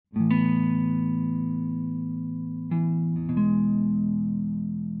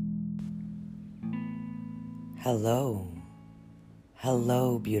Hello.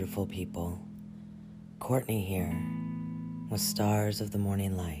 Hello, beautiful people. Courtney here with Stars of the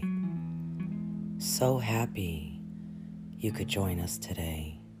Morning Light. So happy you could join us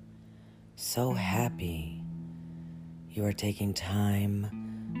today. So happy you are taking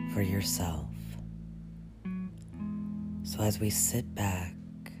time for yourself. So as we sit back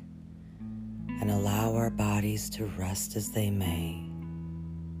and allow our bodies to rest as they may,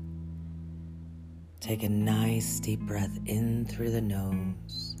 take a nice deep breath in through the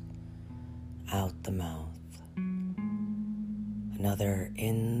nose, out the mouth. Another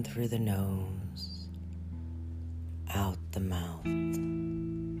in through the nose, out the mouth.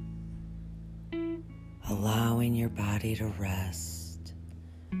 Allowing your body to rest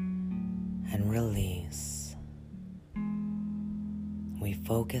and release. We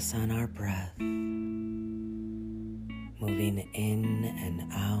focus on our breath, moving in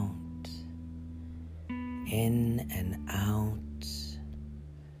and out. In and out,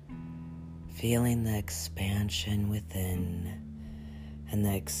 feeling the expansion within and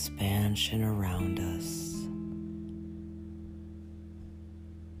the expansion around us,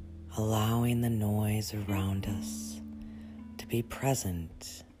 allowing the noise around us to be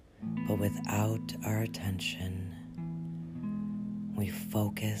present, but without our attention. We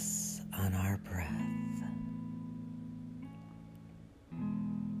focus on our breath.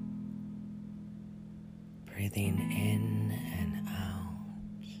 Breathing in and out,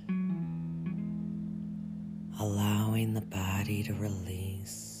 allowing the body to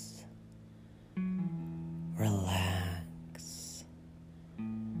release, relax,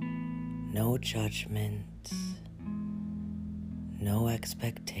 no judgment, no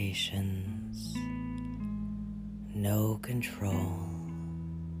expectations, no control.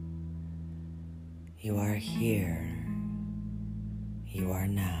 You are here, you are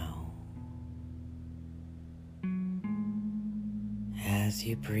now. As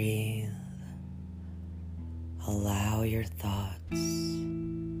you breathe, allow your thoughts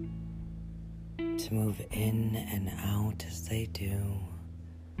to move in and out as they do,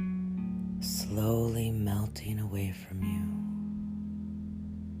 slowly melting away from you.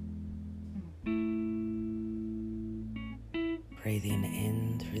 Breathing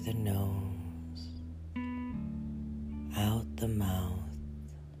in through the nose, out the mouth.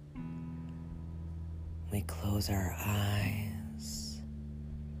 We close our eyes,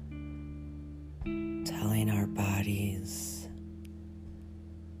 telling our bodies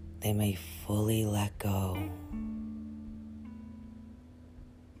they may fully let go.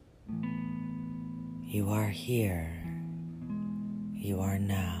 You are here. You are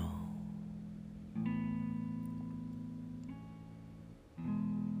now.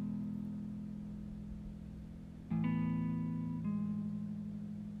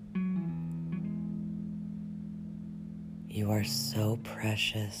 You are so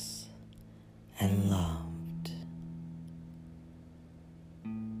precious and loved.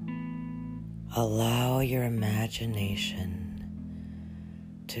 Allow your imagination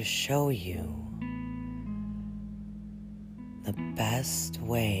to show you the best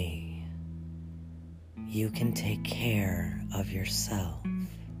way you can take care of yourself.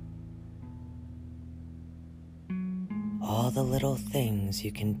 All the little things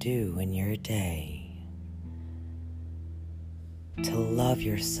you can do in your day to love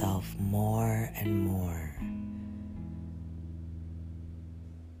yourself more and more.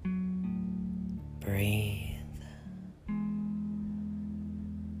 Breathe.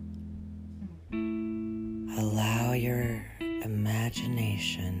 Allow your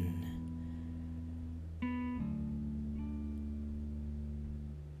imagination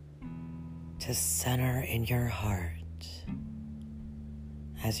to center in your heart,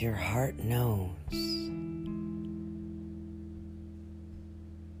 as your heart knows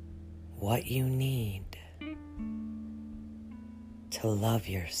what you need to love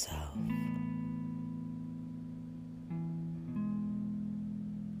yourself.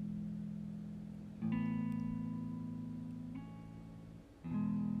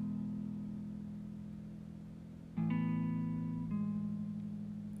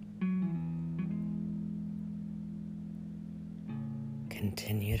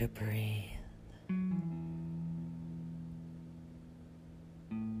 Continue to breathe.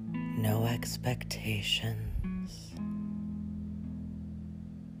 No expectations.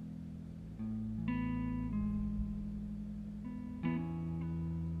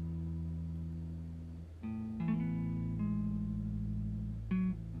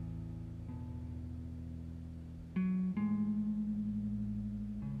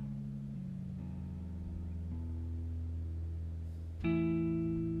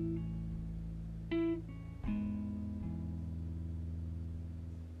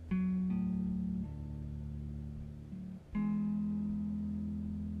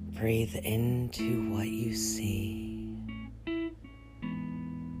 Breathe into what you see,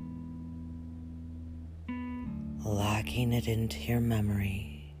 locking it into your memory.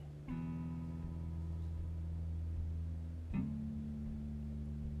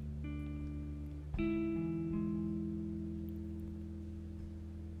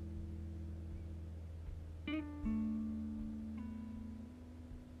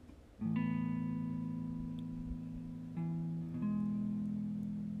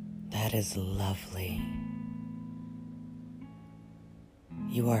 That is lovely.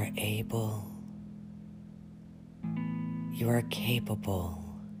 You are able, you are capable,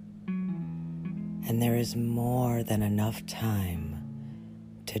 and there is more than enough time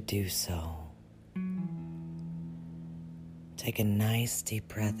to do so. Take a nice deep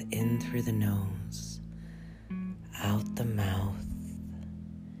breath in through the nose, out the mouth.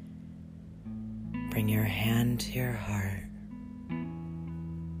 Bring your hand to your heart.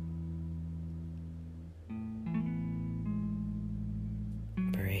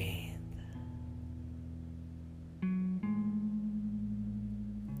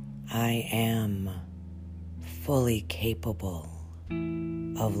 I am fully capable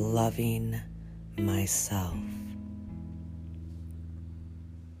of loving myself.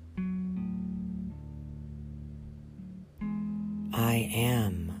 I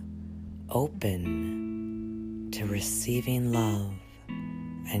am open to receiving love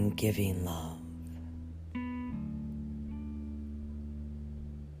and giving love.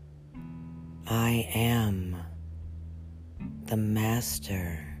 I am the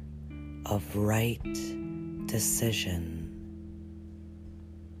master of right decision.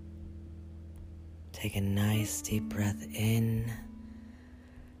 Take a nice deep breath in.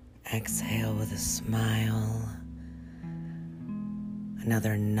 Exhale with a smile.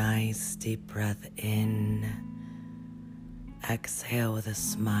 Another nice deep breath in. Exhale with a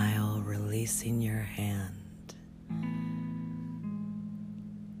smile, releasing your hand.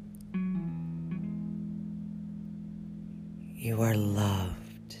 You are loved.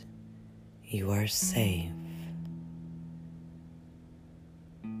 You are safe.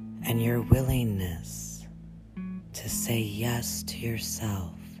 And your willingness to say yes to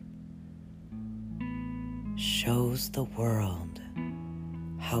yourself shows the world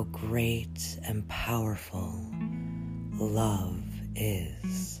how great and powerful love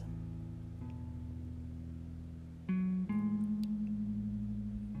is.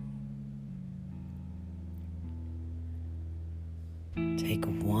 Take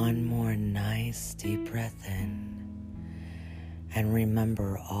one more nice deep breath in and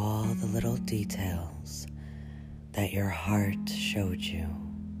remember all the little details that your heart showed you.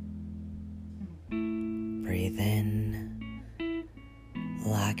 Breathe in,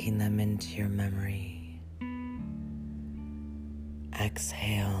 locking them into your memory.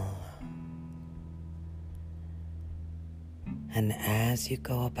 Exhale. And as you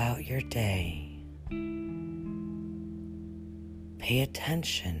go about your day, pay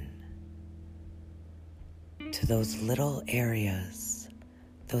attention to those little areas,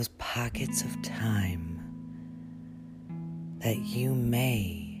 those pockets of time that you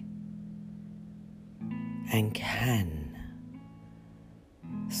may and can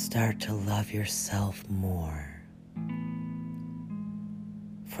start to love yourself more.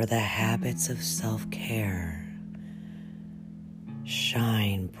 For the habits of self-care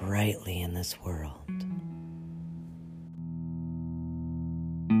shine brightly in this world.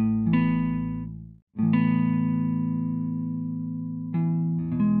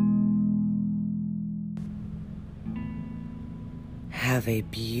 Have a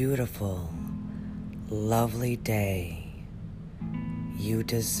beautiful, lovely day. You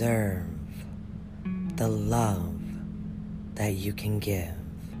deserve the love that you can give.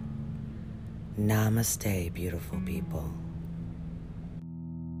 Namaste, beautiful people.